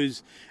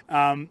because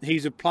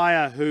he's a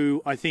player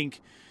who I think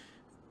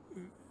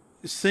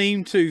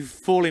seemed to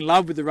fall in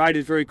love with the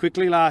Raiders very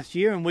quickly last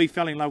year, and we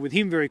fell in love with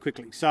him very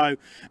quickly. So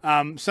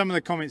some of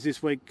the comments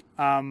this week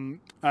are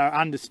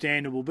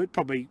understandable, but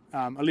probably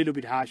a little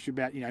bit harsh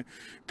about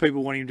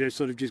people wanting him to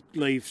sort of just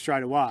leave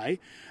straight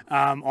away.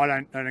 I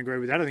don't agree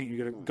with that. I think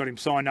you've got him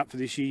signed up for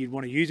this year. You'd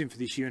want to use him for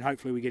this year, and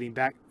hopefully we get him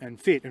back and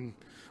fit. And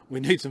we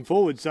need some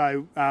forwards,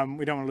 so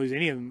we don't want to lose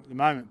any of them at the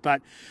moment.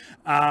 But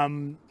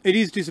it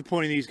is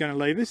disappointing that he's going to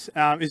leave us.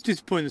 It's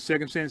disappointing the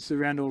circumstances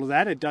around all of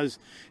that. It does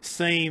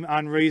seem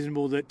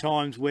unreasonable at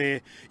times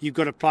where you've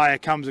got a player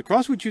comes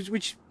across,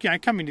 which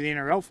coming to the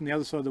NRL from the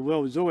other side of the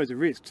world is always a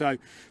risk. So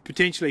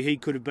potentially he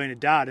could have been a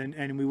dud,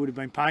 and we would have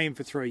been paying him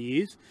for 3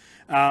 years.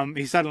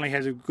 He suddenly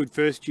has a good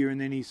first year, and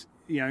then he's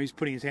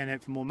putting his hand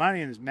out for more money,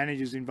 and there's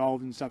managers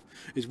involved and stuff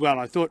as well.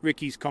 I thought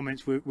Ricky's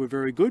comments were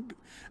very good,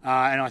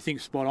 and I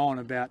think spot on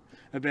about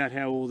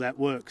how all that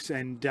works,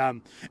 and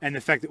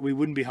the fact that we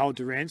wouldn't be held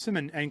to ransom,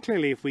 and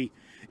clearly if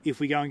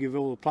we go and give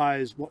all the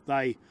players what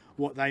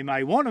what they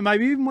may want, or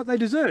maybe even what they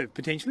deserve,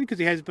 potentially, because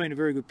he has been a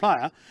very good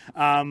player,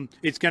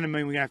 it's going to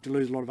mean we're going to have to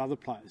lose a lot of other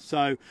players.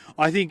 So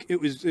I think it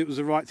was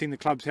the right thing. The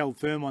club's held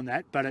firm on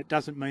that, but it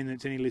doesn't mean that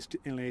it's any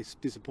less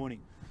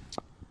disappointing.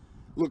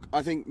 Look,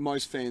 I think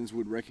most fans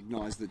would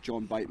recognise that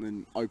John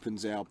Bateman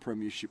opens our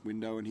premiership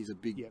window, and he's a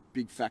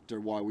big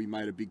factor why we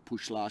made a big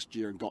push last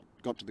year and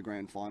got to the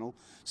grand final.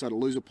 So to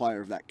lose a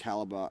player of that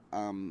calibre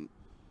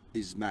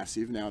is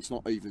massive. Now, it's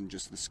not even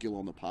just the skill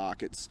on the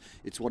park; it's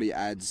what he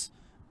adds,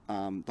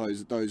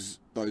 those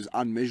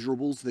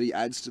unmeasurables that he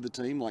adds to the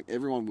team. Like,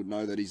 everyone would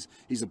know that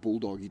he's a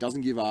bulldog. He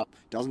doesn't give up.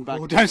 Doesn't back.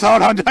 Oh,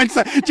 hold on! Don't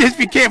say. Just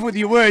be careful with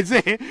your words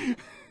there.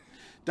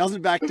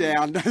 Doesn't back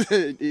down.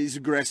 He's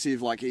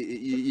aggressive. Like,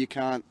 you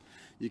can't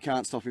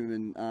stop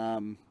him.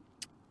 And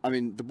I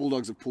mean, the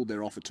Bulldogs have pulled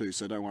their offer too,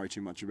 so don't worry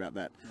too much about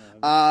that.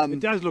 It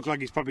does look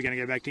like he's probably going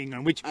to go back to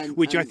England,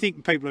 which I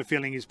think people are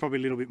feeling is probably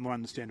a little bit more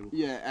understandable.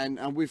 Yeah,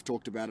 and we've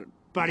talked about it.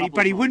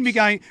 But he wouldn't be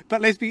going. But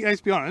let's be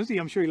honest.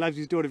 I'm sure he loves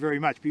his daughter very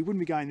much. But he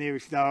wouldn't be going there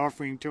if they were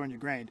offering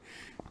 $200,000.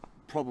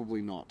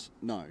 Probably not.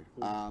 No.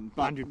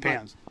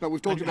 £100. But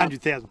we've talked about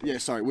 100,000. Yeah,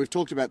 sorry. We've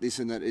talked about this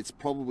in that it's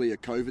probably a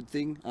COVID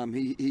thing.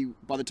 He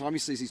by the time he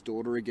sees his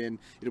daughter again,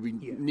 it'll be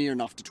near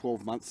enough to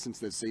 12 months since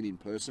they've seen in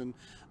person.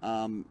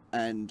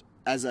 And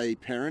as a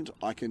parent,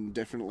 I can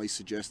definitely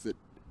suggest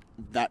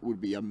that would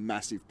be a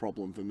massive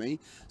problem for me.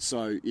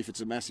 So if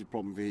it's a massive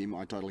problem for him,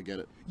 I totally get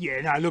it.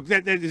 Yeah, no, look,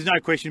 there's no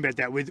question about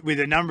that. With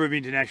a number of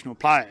international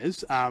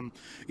players,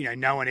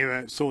 no one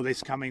ever saw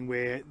this coming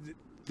where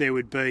there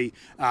would be,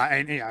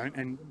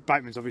 and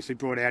Bateman's obviously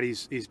brought out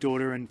his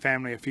daughter and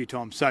family a few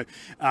times, so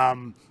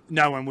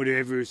no one would have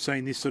ever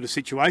seen this sort of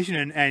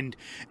situation, and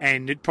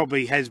it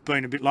probably has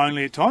been a bit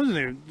lonely at times,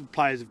 and the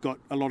players have got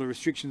a lot of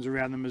restrictions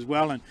around them as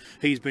well, and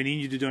he's been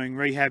injured to doing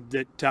rehab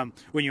that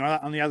when you're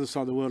on the other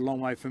side of the world, a long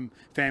way from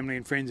family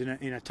and friends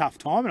in a tough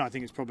time, and I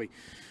think it's probably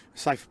a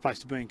safer place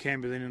to be in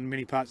Canberra than in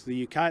many parts of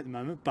the UK at the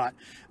moment, but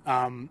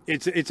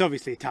it's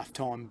obviously a tough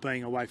time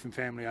being away from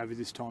family over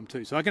this time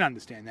too, so I can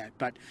understand that,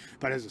 but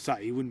as I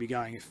say, he wouldn't be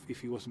going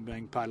if he wasn't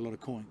being paid a lot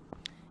of coin.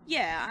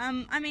 Yeah,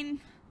 I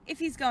mean, if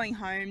he's going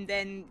home,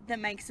 then that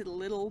makes it a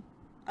little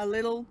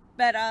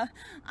better.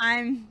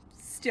 I'm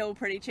still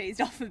pretty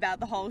cheesed off about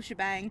the whole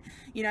shebang.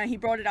 He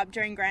brought it up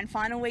during grand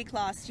final week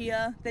last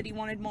year that he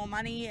wanted more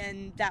money,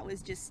 and that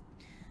was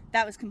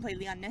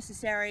completely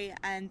unnecessary.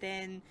 And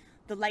then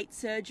the late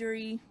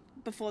surgery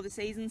before the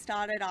season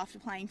started after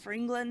playing for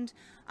England,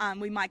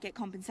 we might get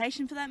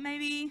compensation for that,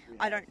 maybe.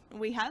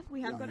 We have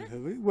got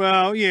it.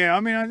 Well, yeah, I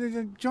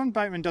mean, John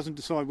Bateman doesn't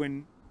decide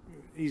when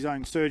his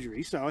own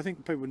surgery, so I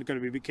think people have got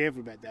to be a bit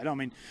careful about that. I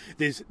mean,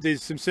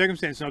 there's some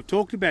circumstances, and I've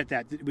talked about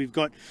that we've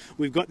got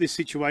this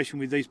situation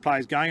with these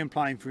players going and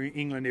playing for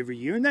England every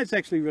year, and that's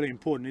actually really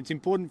important. It's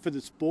important for the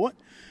sport.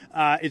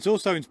 It's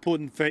also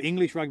important for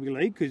English rugby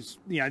league, because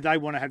they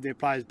want to have their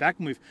players back,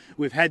 and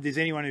we've had this.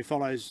 Anyone who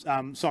follows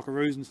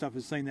Socceroos and stuff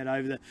has seen that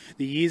over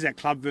the years, that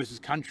club versus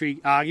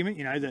country argument.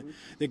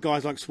 The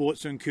guys like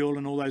Schwarzer and Kuhl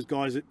and all those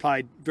guys that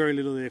played very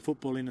little of their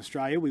football in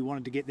Australia, we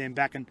wanted to get them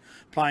back and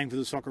playing for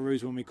the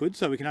Socceroos when we could,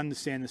 so we can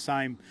understand the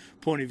same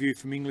point of view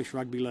from English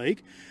rugby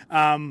league.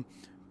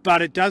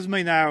 But it does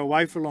mean they are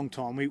away for a long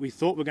time. We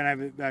thought we were going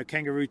to have a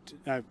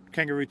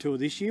kangaroo tour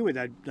this year, where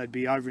they'd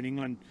be over in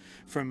England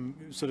from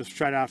sort of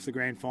straight after the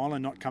grand final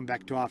and not come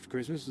back to after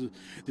Christmas.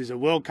 There's a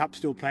World Cup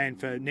still planned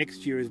for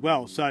next year as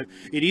well. So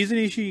it is an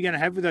issue you're going to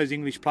have with those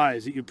English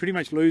players, that you pretty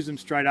much lose them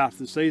straight after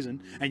the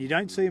season, and you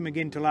don't see them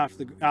again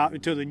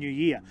until the new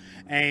year.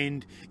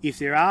 And if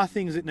there are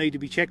things that need to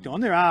be checked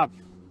on, there are,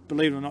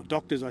 believe it or not,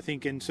 doctors, I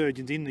think, and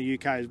surgeons in the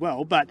UK as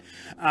well. But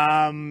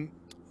that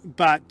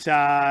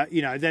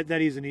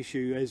is an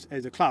issue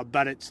as a club.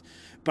 But it's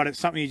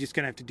something you're just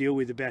going to have to deal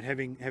with about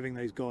having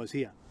these guys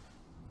here.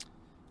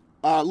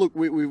 Look,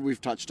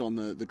 we've touched on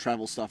the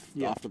travel stuff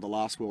after the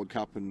last World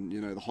Cup, and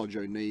the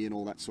Hodjo knee and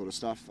all that sort of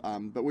stuff.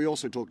 But we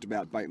also talked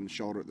about Bateman's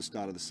shoulder at the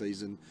start of the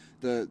season.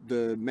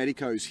 The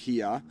medicos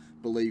here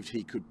believed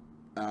he could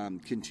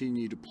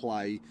continue to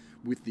play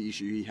with the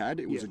issue he had.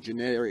 It was a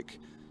genetic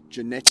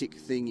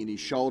thing in his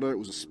shoulder. It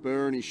was a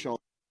spur in his shoulder.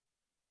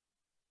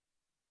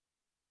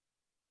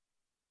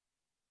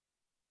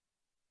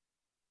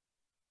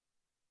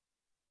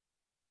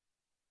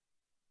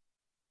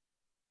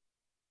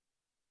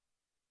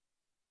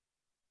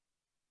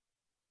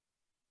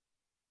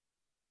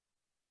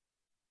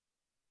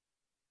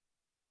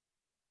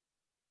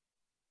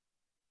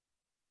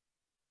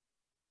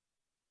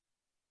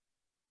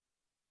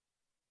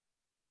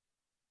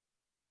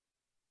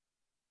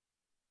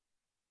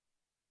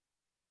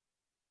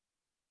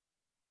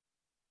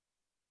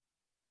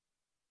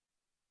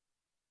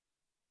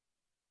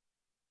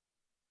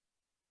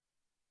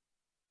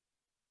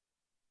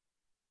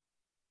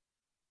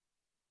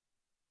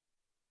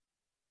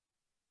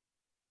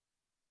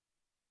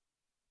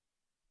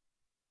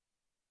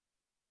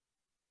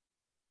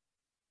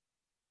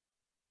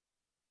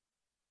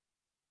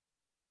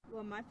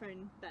 Well, my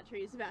phone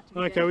battery is about to be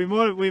Okay, dead.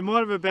 we might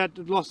have about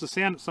lost the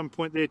sound at some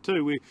point there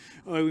too. We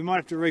might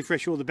have to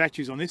refresh all the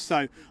batteries on this.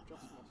 So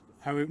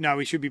No,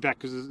 we should be back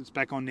because it's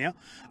back on now.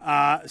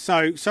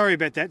 So sorry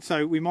about that.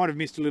 So we might have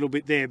missed a little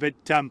bit there, but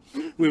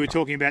we were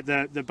talking about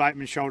the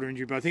Bateman shoulder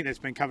injury, but I think that's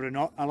been covered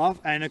a lot.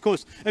 And of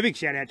course, a big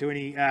shout out to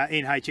any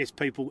NHS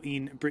people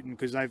in Britain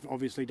because they've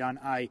obviously done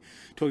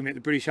talking about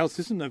the British health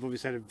system. They've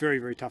obviously had a very,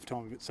 very tough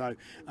time of it. So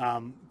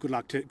good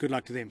luck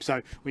to them.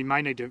 So we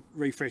may need to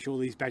refresh all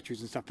these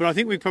batteries and stuff. But I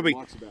think we're probably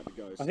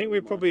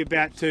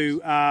about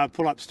to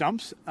pull up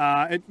stumps.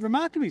 It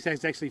remarkably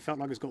has actually felt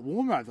like it's got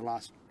warmer over the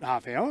last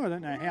half hour. I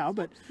don't know how,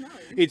 but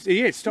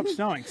it stopped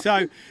snowing.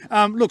 So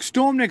look,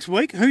 storm next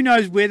week. Who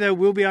knows whether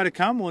we'll be able to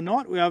come or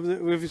not.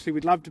 Obviously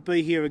we'd love to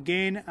be here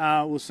again.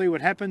 We'll see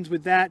what happens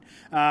with that.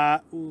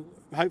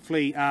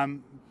 Hopefully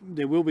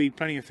there will be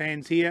plenty of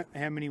fans here.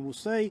 How many we'll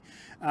see.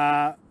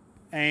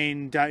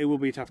 And it will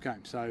be a tough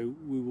game. So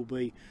we will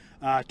be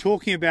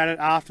talking about it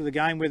after the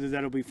game, whether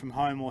that'll be from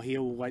home or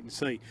here. We'll wait and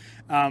see.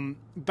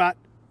 But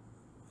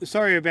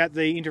sorry about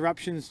the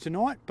interruptions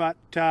tonight, but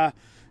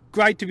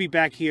great to be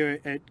back here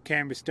at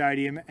Canberra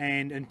Stadium.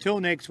 And until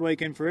next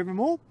week and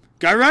forevermore,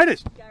 go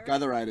Raiders! Go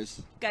the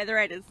Raiders. Go the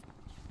Raiders.